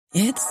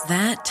It's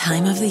that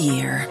time of the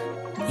year.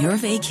 Your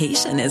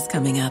vacation is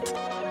coming up.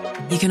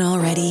 You can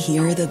already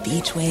hear the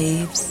beach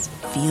waves,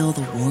 feel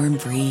the warm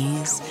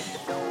breeze,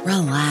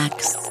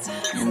 relax,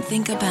 and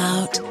think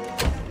about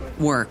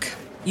work.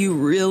 You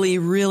really,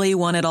 really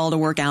want it all to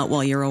work out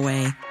while you're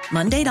away.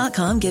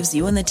 Monday.com gives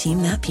you and the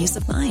team that peace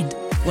of mind.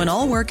 When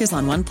all work is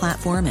on one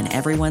platform and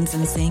everyone's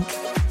in sync,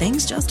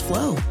 things just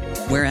flow.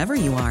 Wherever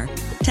you are,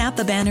 tap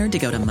the banner to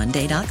go to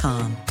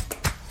Monday.com.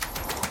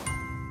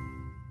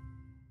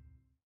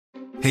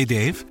 Hey,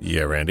 Dave.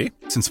 Yeah, Randy.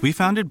 Since we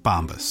founded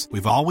Bombas,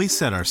 we've always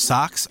said our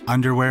socks,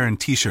 underwear, and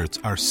T-shirts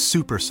are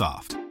super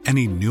soft.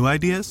 Any new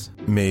ideas?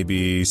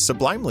 Maybe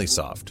sublimely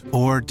soft.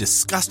 Or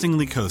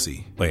disgustingly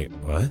cozy. Wait,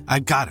 what?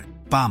 I got it.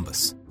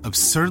 Bombas.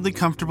 Absurdly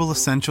comfortable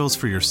essentials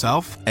for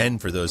yourself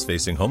and for those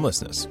facing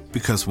homelessness.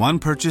 Because one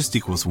purchased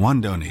equals one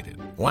donated.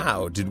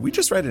 Wow, did we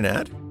just write an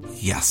ad?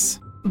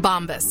 Yes.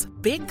 Bombas.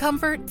 Big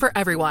comfort for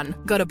everyone.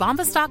 Go to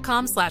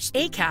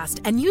bombas.com/ACAST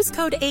and use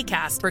code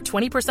ACAST for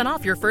 20%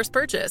 off your first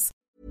purchase.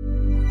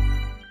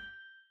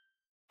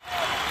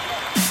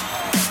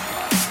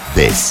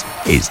 This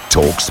is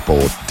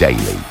TalkSport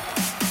Daily.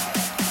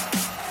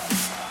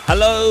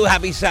 Hello,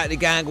 happy Saturday,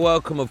 gang.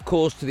 Welcome, of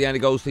course, to the Andy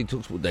Goldstein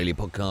TalkSport Daily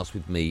podcast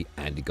with me,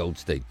 Andy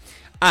Goldstein.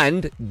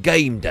 And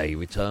game day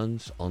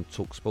returns on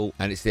TalkSport,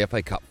 and it's the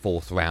FA Cup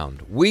fourth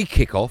round. We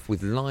kick off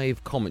with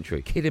live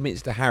commentary.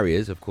 Kidderminster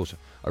Harriers, of course,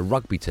 a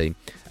rugby team,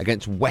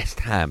 against West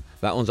Ham.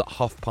 That one's at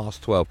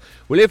 12:30.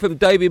 We'll hear from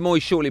David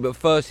Moyes shortly, but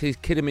first, here's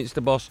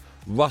Kidderminster boss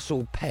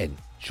Russell Penn,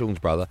 Sean's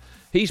brother.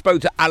 He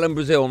spoke to Alan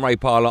Brazil and Ray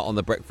Parlour on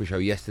The Breakfast Show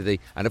yesterday,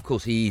 and of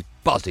course he's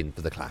buzzing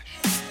for the clash.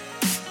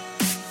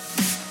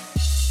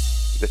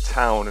 The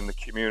town and the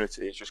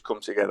community has just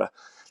come together.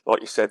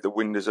 Like you said, the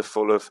windows are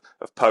full of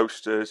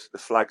posters, the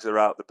flags are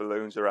out, the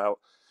balloons are out.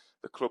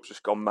 The club's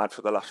just gone mad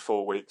for the last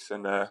 4 weeks,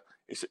 and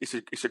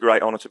it's a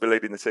great honour to be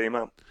leading the team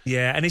out.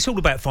 Yeah, and it's all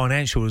about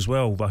financial as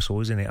well,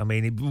 Russell, isn't it? I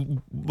mean, it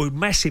would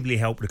massively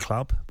help the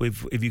club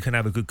if you can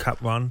have a good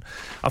cup run.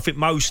 I think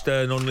most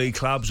non-league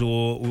clubs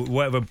or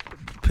whatever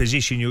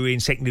position you're in,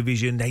 second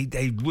division,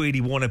 they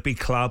really want a big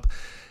club.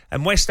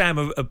 And West Ham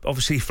are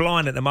obviously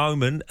flying at the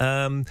moment.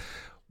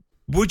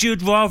 Would you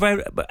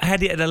rather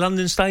had it at the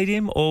London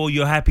Stadium, or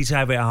you're happy to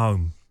have it at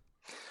home?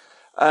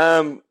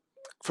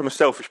 From a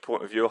selfish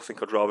point of view, I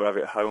think I'd rather have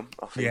it at home.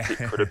 I think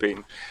it could have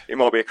been. It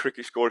might be a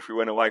cricket score if we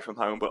went away from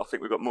home, but I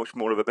think we've got much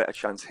more of a better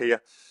chance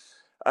here.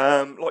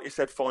 Like you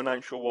said,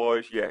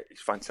 financial-wise, yeah,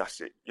 it's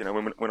fantastic. You know,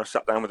 when I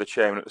sat down with the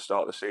chairman at the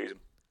start of the season,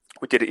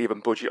 we didn't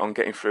even budget on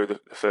getting through the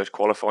first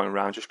qualifying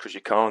round just because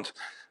you can't.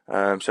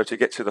 So to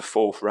get to the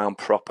fourth round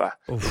proper,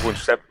 we've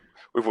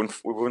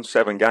won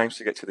 7 games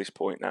to get to this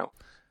point now.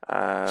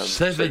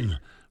 7.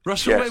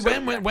 Russell,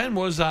 yeah, when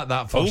was that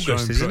first August,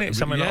 round? Isn't it?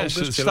 Something like August,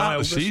 August, start July, of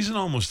August. the season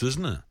almost,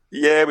 isn't it?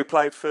 Yeah, we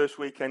played first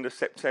weekend of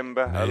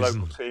September. Amazing. A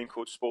local team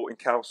called Sporting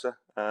Calcer.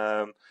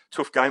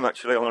 Tough game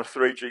actually on a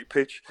 3G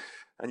pitch.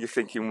 And you're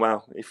thinking,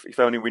 wow, if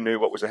only we knew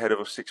what was ahead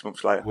of us 6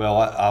 months later. Well,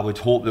 I would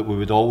hope that we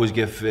would always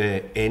give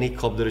any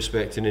club the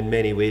respect, and in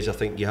many ways I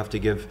think you have to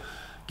give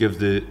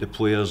the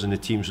players and the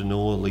teams in the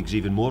lower leagues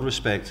even more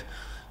respect,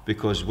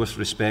 because with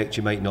respect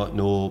you might not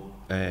know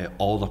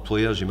all their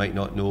players, you might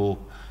not know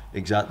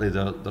exactly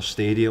their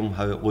stadium,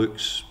 how it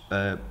looks,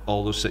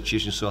 all those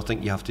situations. So I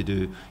think you have to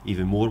do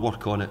even more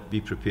work on it, be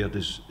prepared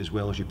as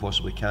well as you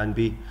possibly can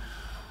be.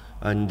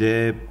 And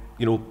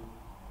you know,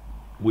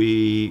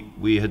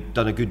 we had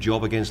done a good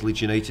job against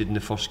Leeds United in the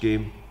first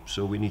game,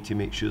 so we need to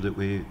make sure that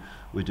we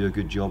do a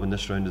good job in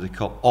this round of the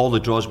Cup. All the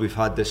draws we've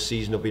had this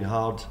season have been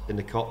hard in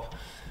the Cup,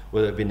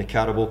 whether it be in the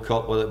Carabao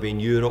Cup, whether it be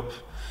in Europe.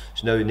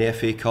 It's now in the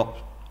FA Cup,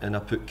 and I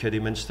put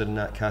Kidderminster in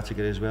that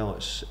category as well.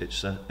 It's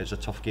a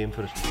tough game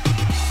for us.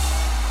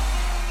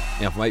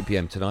 Now, from 8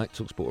 p.m. tonight,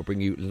 TalkSport will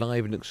bring you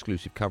live and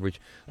exclusive coverage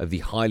of the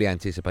highly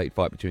anticipated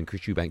fight between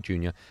Chris Eubank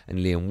Jr. and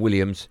Liam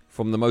Williams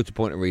from the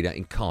Motorpoint Arena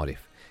in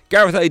Cardiff.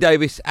 Gareth A.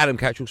 Davis, Adam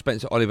Catchell,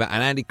 Spencer Oliver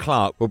and Andy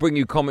Clark will bring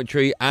you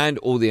commentary and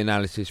all the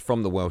analysis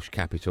from the Welsh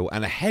capital.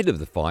 And ahead of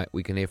the fight,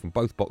 we can hear from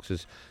both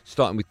boxers,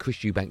 starting with Chris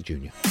Eubank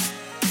Jr.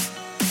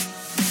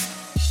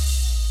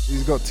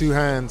 He's got 2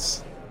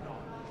 hands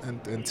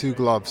and 2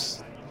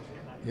 gloves,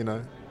 you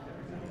know,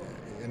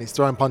 and he's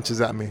throwing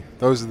punches at me.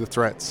 Those are the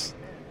threats.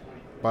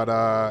 But,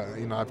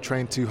 you know, I've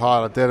trained too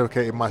hard. I've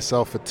dedicated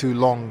myself for too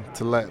long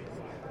to let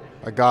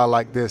a guy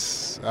like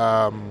this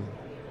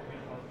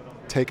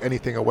take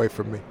anything away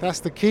from me. That's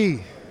the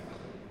key.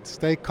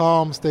 Stay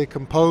calm, stay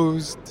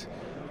composed.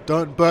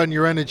 Don't burn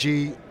your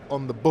energy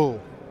on the bull,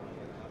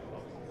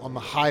 on the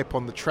hype,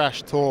 on the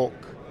trash talk,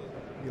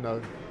 you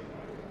know.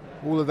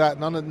 All of that,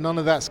 none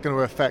of that's going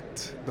to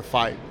affect the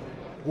fight.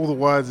 All the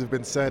words have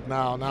been said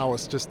now. Now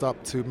it's just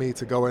up to me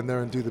to go in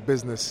there and do the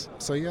business.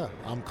 So yeah,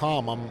 I'm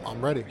calm. I'm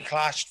ready. We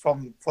clashed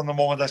from the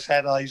moment I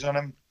set eyes on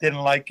him. Didn't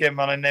like him,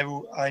 and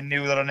I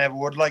knew that I never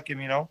would like him.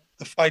 You know,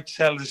 the fight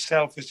sells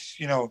itself.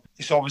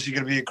 It's obviously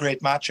going to be a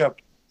great matchup.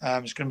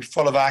 It's going to be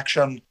full of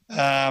action.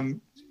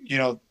 You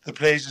know, the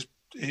place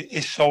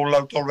is sold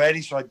out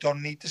already, so I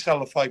don't need to sell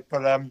the fight.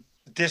 But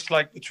the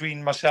dislike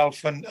between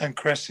myself and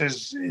Chris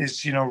is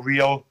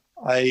real.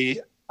 I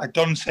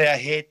don't say I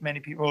hate many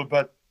people,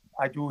 but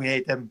I do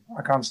hate him.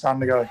 I can't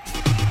stand the guy.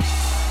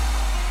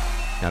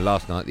 Now,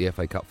 last night, the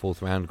FA Cup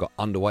fourth round got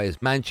underway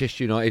as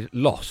Manchester United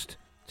lost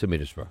to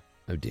Middlesbrough.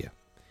 Oh dear.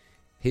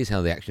 Here's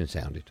how the action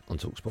sounded on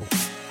TalkSport.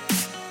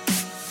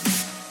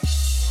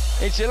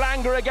 It's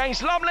Elanga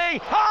against Lumley.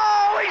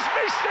 Oh, he's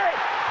missed it!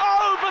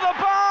 Over the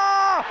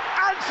bar!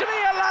 Anthony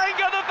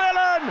Elanga, the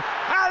villain!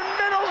 And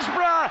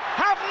Middlesbrough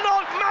have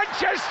knocked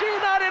Manchester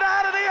United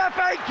out of the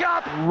FA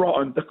Cup!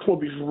 Rotten. The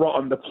club is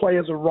rotten. The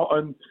players are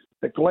rotten.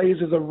 The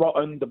Glazers are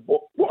rotten.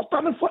 What's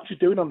Dan Fletcher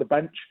doing on the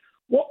bench?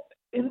 What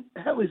in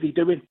hell is he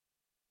doing?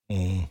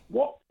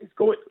 What is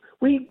going...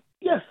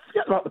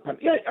 forget about the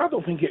penalty. Yeah, I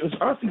think it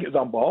was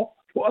on ball.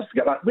 But let's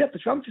forget that. We had the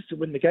chances to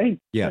win the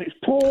game. Yeah. And it's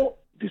poor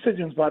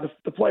decisions by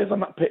the players on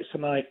that pitch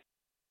tonight.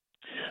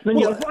 Then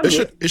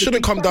it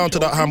shouldn't come down to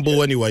that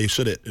handball anyway,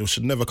 should it? It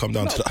should never come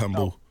down to that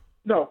handball.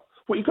 No.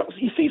 But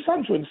you see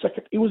Sancho in the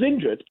second. He was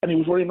injured and he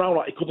was running around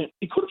like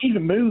he couldn't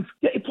even move.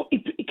 Yeah,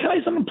 he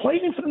carries on and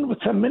played him for another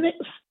 10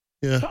 minutes.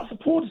 Yeah. That's a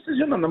poor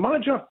decision on the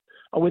manager.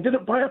 And we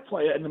didn't buy a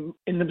player in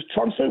the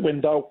transfer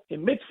window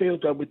in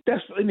midfield where we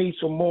desperately need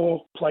some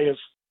more players.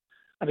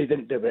 And he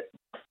didn't do it.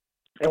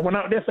 And went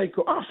out of the FA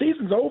Cup. Our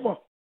season's over.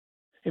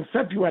 In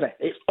February,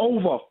 it's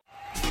over.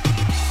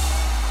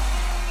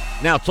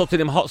 Now,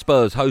 Tottenham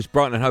Hotspurs host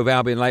Brighton and Hove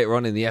Albion later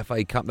on in the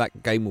FA Cup.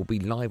 That game will be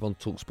live on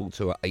TalkSport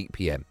 2 at 8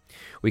 p.m.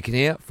 We can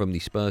hear from the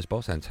Spurs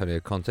boss, Antonio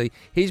Conte.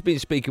 He's been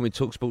speaking with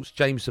TalkSport's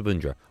James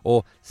Savundra,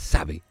 or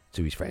Savvy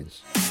to his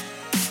friends.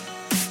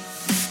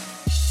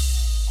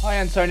 Hi,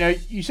 Antonio.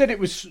 You said it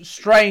was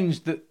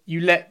strange that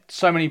you let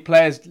so many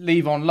players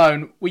leave on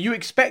loan. Were you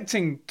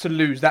expecting to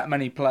lose that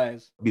many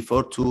players?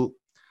 Before to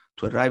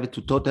arrive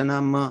to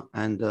Tottenham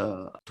and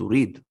to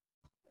read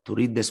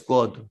the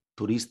squad,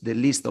 to read the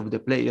list of the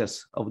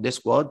players of the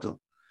squad,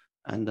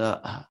 and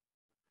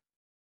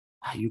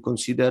you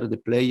consider the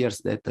players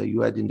that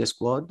you had in the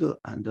squad,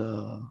 and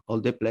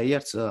all the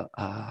players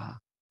are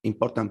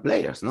important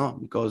players, no?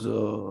 Because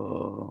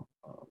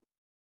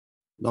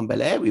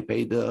Ndombele, we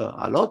paid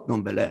a lot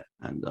Ndombele,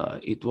 and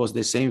it was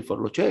the same for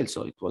Lo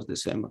Celso, it was the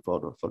same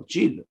for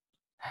Gil.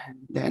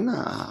 Then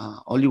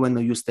only when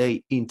you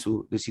stay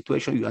into the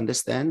situation, you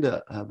understand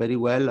very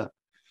well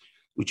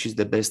which is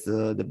the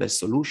best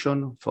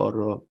solution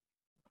for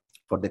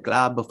the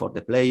club, for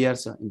the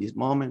players in this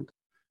moment,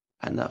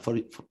 and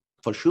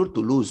for sure to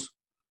lose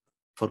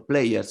for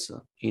players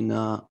in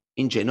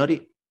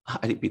January,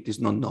 I repeat, is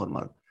not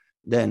normal.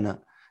 Then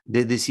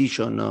the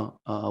decision,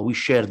 we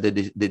share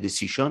the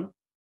decision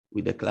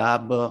with the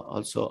club,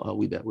 also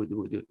with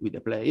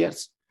the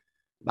players,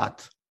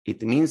 but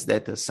it means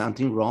that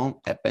something wrong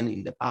happened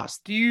in the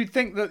past. Do you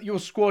think that your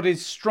squad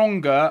is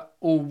stronger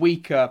or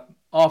weaker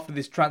after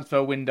this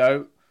transfer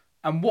window?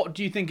 And what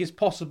do you think is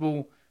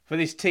possible for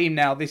this team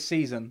now this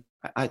season?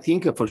 I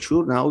think for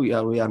sure now we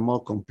are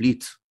more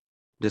complete.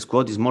 The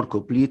squad is more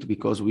complete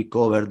because we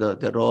covered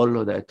the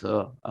role that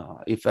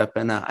if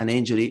happen an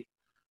injury,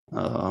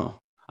 I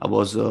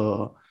was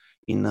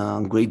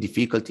in great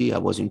difficulty, I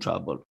was in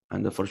trouble.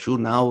 And for sure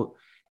now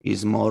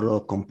is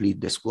more complete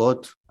the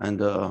squad,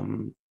 and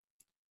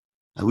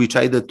we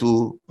tried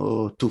to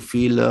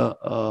fill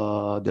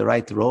the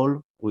right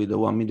role with the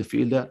one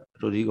midfielder,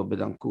 Rodrigo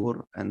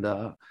Betancourt, and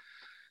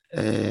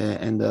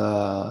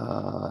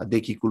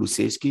Deki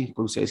Kulusevski.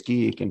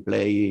 Kulusevski can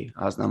play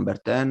as number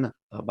 10,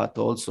 but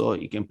also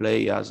he can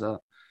play as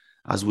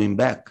wing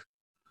back.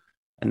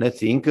 And I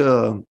think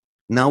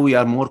now we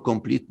are more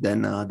complete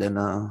than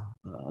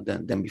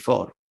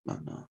before.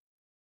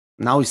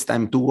 Now it's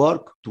time to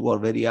work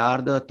very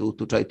hard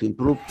to try to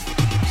improve.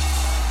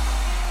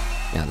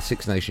 Now, the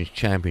Six Nations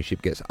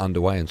Championship gets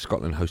underway and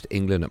Scotland host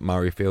England at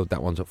Murrayfield.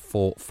 That one's at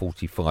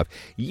 4:45.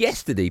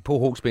 Yesterday,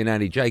 Paul Hawksbee and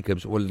Andy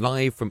Jacobs were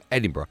live from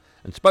Edinburgh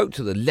and spoke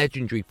to the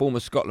legendary former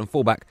Scotland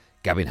fullback,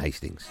 Gavin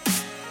Hastings.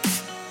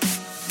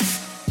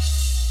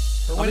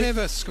 But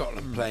whenever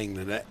Scotland play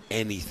England at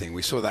anything,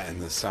 we saw that in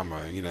the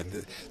summer, you know,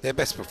 their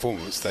best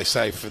performance, they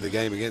say, for the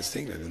game against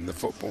England in the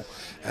football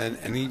and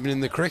even in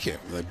the cricket.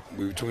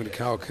 We were talking to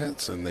Carl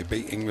Kurtz and they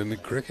beat England in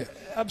cricket.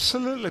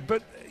 Absolutely,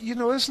 but, you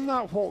know, isn't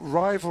that what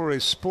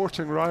rivalries,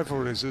 sporting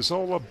rivalries, is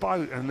all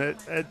about? And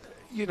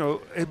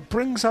it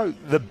brings out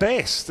the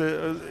best,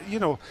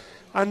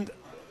 and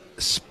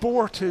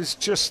sport is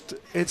just,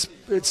 it's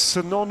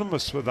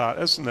synonymous with that,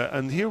 isn't it?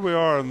 And here we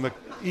are on the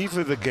eve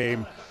of the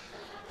game.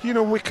 You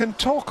know, we can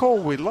talk all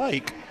we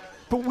like,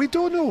 but we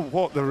don't know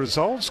what the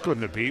result's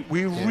going to be.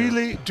 We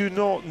really do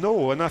not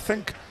know. And I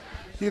think,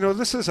 you know,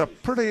 this is a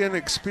pretty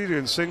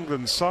inexperienced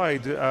England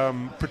side,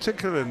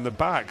 particularly in the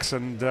backs.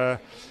 And,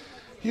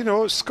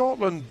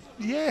 Scotland,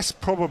 yes,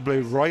 probably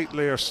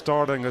rightly are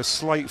starting as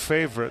slight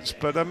favourites.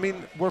 But, I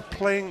mean, we're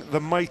playing the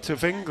might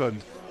of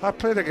England. I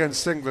played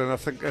against England, I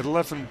think,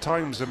 11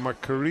 times in my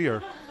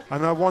career.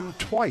 And I won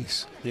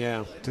twice.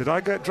 Yeah. Did I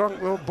get drunk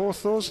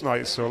both those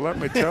nights? So let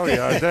me tell you,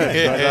 I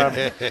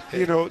did.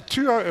 But,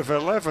 2 out of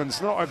 11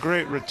 is not a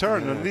great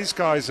return. And these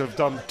guys have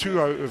done 2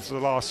 out of the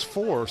last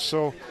 4.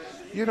 So,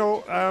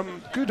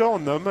 good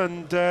on them,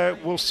 and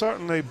we'll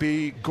certainly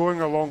be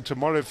going along to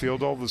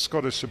Murrayfield, all the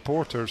Scottish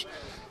supporters,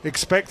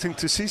 expecting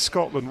to see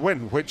Scotland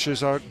win, which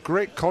is a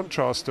great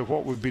contrast to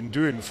what we've been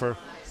doing for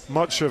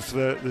much of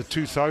the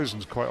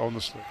 2000s, quite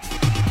honestly.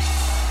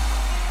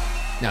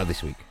 Now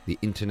this week, the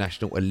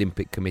International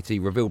Olympic Committee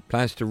revealed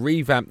plans to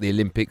revamp the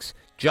Olympics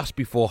just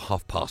before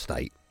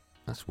 8:30.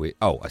 That's weird.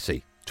 Oh, I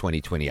see.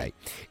 2028.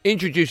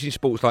 Introducing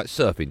sports like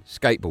surfing,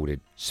 skateboarding,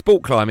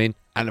 sport climbing,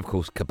 and of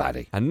course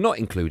kabaddi. And not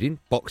including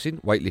boxing,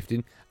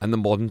 weightlifting, and the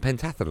modern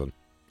pentathlon.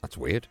 That's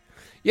weird.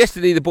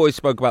 Yesterday, the boys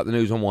spoke about the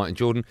news on White and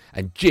Jordan,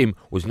 and Jim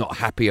was not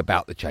happy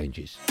about the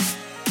changes.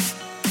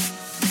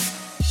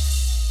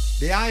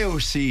 The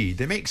IOC,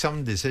 they make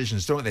some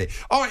decisions, don't they?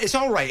 Oh, it's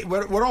all right.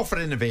 We're all for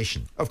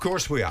innovation. Of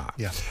course we are.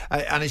 Yeah.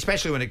 And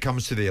especially when it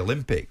comes to the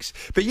Olympics.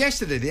 But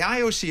yesterday, the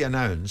IOC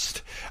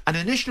announced an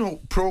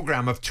initial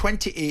programme of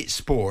 28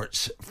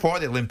 sports for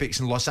the Olympics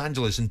in Los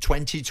Angeles in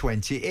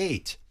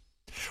 2028,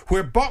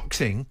 where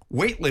boxing,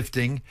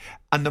 weightlifting,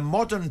 and the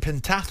modern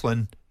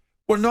pentathlon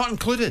were not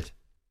included.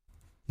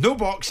 No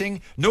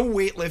boxing, no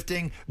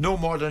weightlifting, no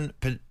modern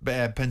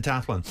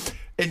pentathlon.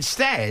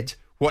 Instead,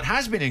 what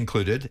has been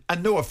included,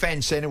 and no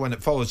offence to anyone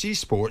that follows these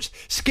sports,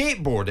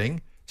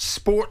 skateboarding,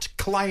 sport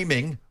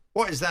climbing.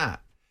 What is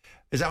that?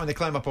 Is that when they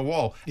climb up a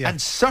wall? Yeah. And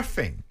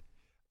surfing.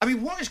 I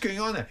mean, what is going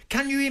on there?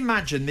 Can you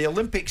imagine the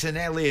Olympics in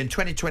LA in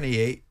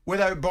 2028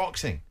 without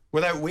boxing,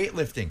 without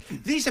weightlifting?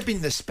 These have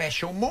been the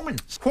special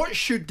moments. What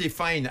should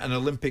define an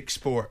Olympic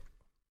sport?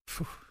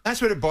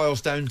 That's what it boils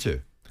down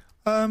to.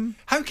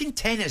 How can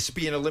tennis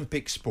be an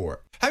Olympic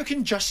sport? How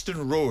can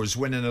Justin Rose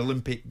win an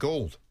Olympic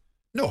gold?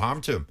 No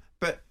harm to him,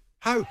 but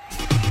how?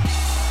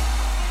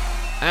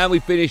 And we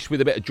finished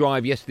with a bit of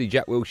drive yesterday.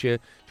 Jack Wilshere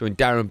joined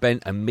Darren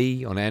Bent and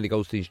me on Andy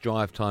Goldstein's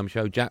Drive Time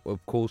show. Jack,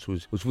 of course,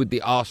 was with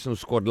the Arsenal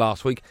squad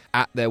last week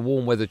at their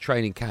warm weather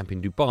training camp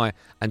in Dubai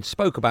and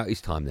spoke about his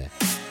time there.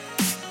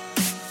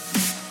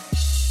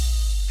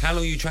 How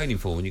long are you training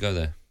for when you go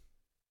there?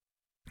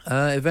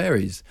 It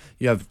varies.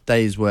 You have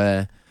days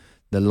where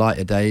the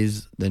lighter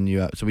days, then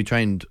you have... So we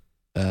trained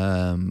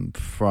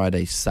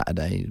Friday,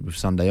 Saturday with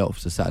Sunday off.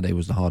 So Saturday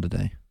was the harder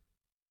day.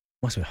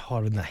 Must have been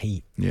hard in that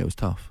heat. Yeah, it was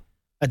tough.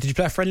 Did you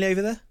play a friendly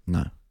over there?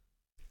 No.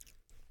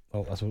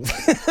 Oh, that's all.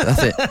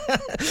 That's it.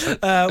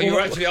 You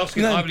were actually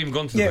asking. I haven't even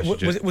gone to the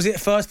question. Was it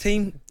first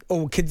team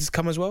or kids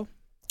come as well?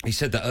 He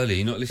said that earlier.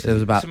 You're not listening. There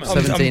was about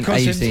 17,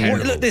 18.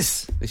 Look at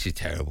this. This is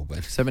terrible,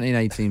 Ben. 17,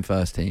 18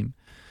 first team.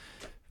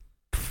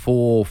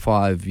 4 or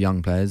 5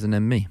 young players, and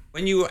then me.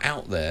 When you were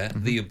out there,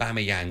 the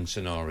Aubameyang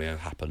scenario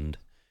happened,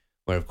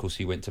 where of course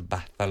he went to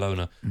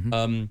Barcelona.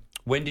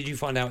 When did you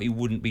find out he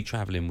wouldn't be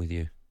travelling with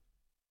you?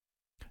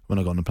 When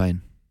I got on the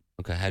plane.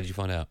 Okay, how did you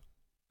find out?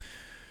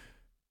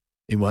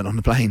 He weren't on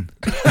the plane.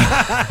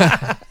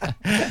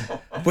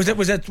 Was there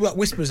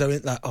whispers though,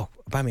 like, oh,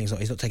 Aubameyang's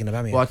he's not taking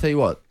Aubameyang? Well, I'll tell you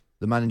what,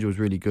 the manager was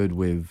really good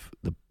with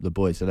the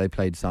boys, so they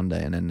played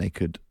Sunday, and then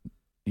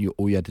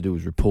all you had to do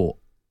was report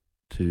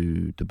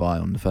to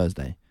Dubai on the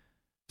Thursday.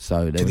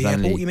 So to the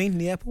airport, you mean?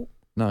 The airport?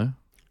 No,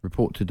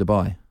 report to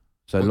Dubai.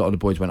 So a lot of the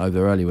boys went over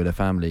there early with their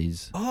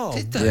families. Oh,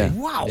 did they? Yeah.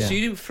 Wow. Yeah. So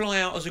you didn't fly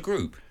out as a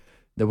group?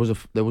 There was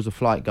a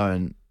flight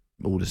going,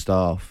 all the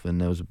staff, and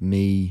there was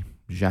me,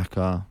 Xhaka,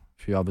 a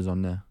few others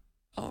on there.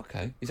 Oh,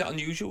 okay. Is that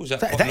unusual? Is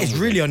that is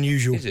really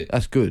unusual. Is it?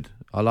 That's good.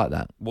 I like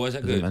that. Why is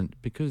that good? And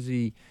because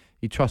he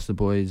trusts the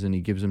boys and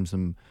he gives them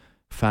some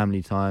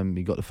family time.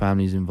 He got the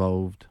families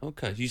involved.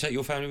 Okay. Did you take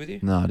your family with you?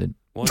 No, I didn't.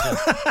 Why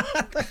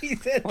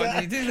that?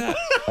 Why did you do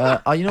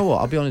that? You know what?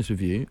 I'll be honest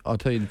with you. I'll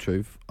tell you the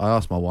truth. I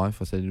asked my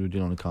wife. I said, "Would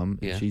you want to come?"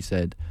 Yeah. And she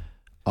said,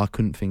 "I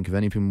couldn't think of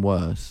anything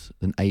worse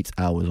than 8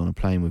 hours on a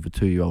plane with a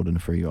 2-year-old and a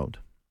 3-year-old."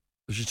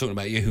 Was she talking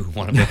about you,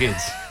 one of the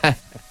kids?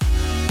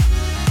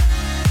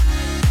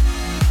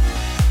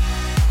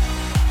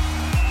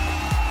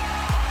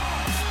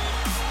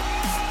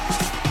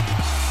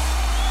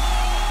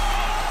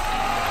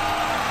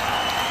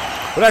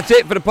 Well, that's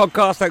it for the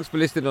podcast. Thanks for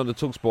listening on the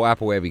TalkSport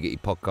app or wherever you get your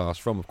podcasts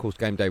from. Of course,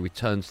 Game Day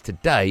returns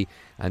today,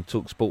 and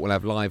TalkSport will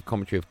have live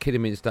commentary of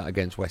Kidderminster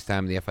against West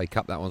Ham in the FA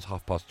Cup. That one's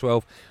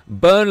 12:30.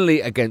 Burnley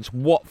against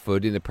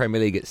Watford in the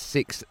Premier League at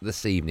 6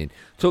 this evening.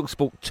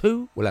 TalkSport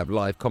 2 will have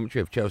live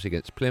commentary of Chelsea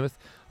against Plymouth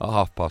at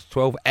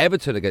 12:30.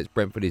 Everton against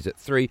Brentford is at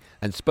 3,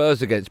 and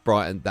Spurs against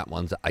Brighton, that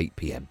one's at 8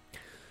 p.m.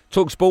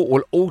 TalkSport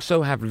will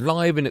also have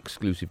live and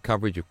exclusive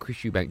coverage of Chris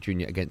Eubank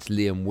Jr. against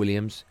Liam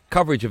Williams.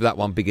 Coverage of that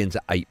one begins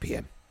at 8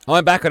 p.m.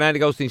 I'm back on Andy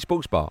Goldstein's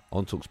Sports Bar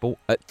on TalkSport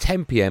at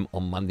 10 p.m.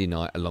 on Monday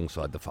night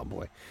alongside the Fun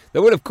Boy.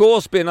 There will, of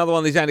course, be another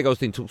one of these Andy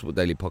Goldstein TalkSport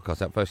Daily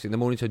podcasts out first thing in the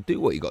morning, so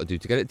do what you got to do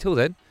to get it. Till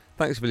then,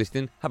 thanks for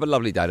listening. Have a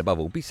lovely day. Above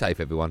all, be safe,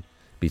 everyone.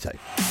 Be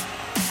safe.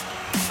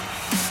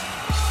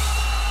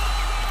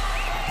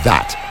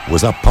 That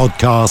was a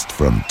podcast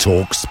from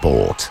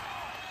TalkSport.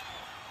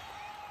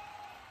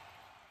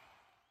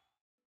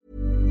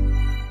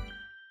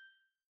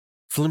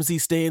 Flimsy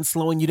staying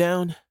slowing you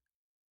down?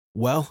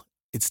 Well,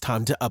 it's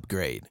time to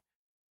upgrade.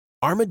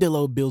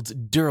 Armadillo builds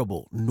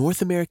durable,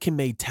 North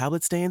American-made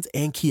tablet stands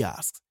and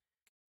kiosks.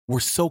 We're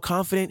so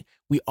confident,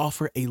 we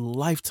offer a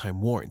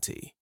lifetime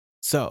warranty.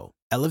 So,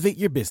 elevate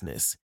your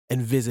business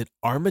and visit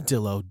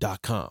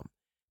armadillo.com.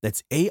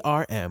 That's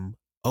ARMODILO.com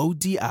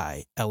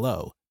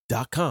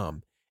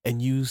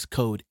and use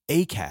code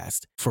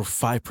ACAST for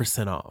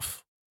 5%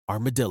 off.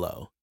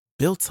 Armadillo,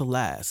 built to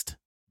last,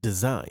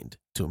 designed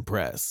to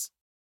impress.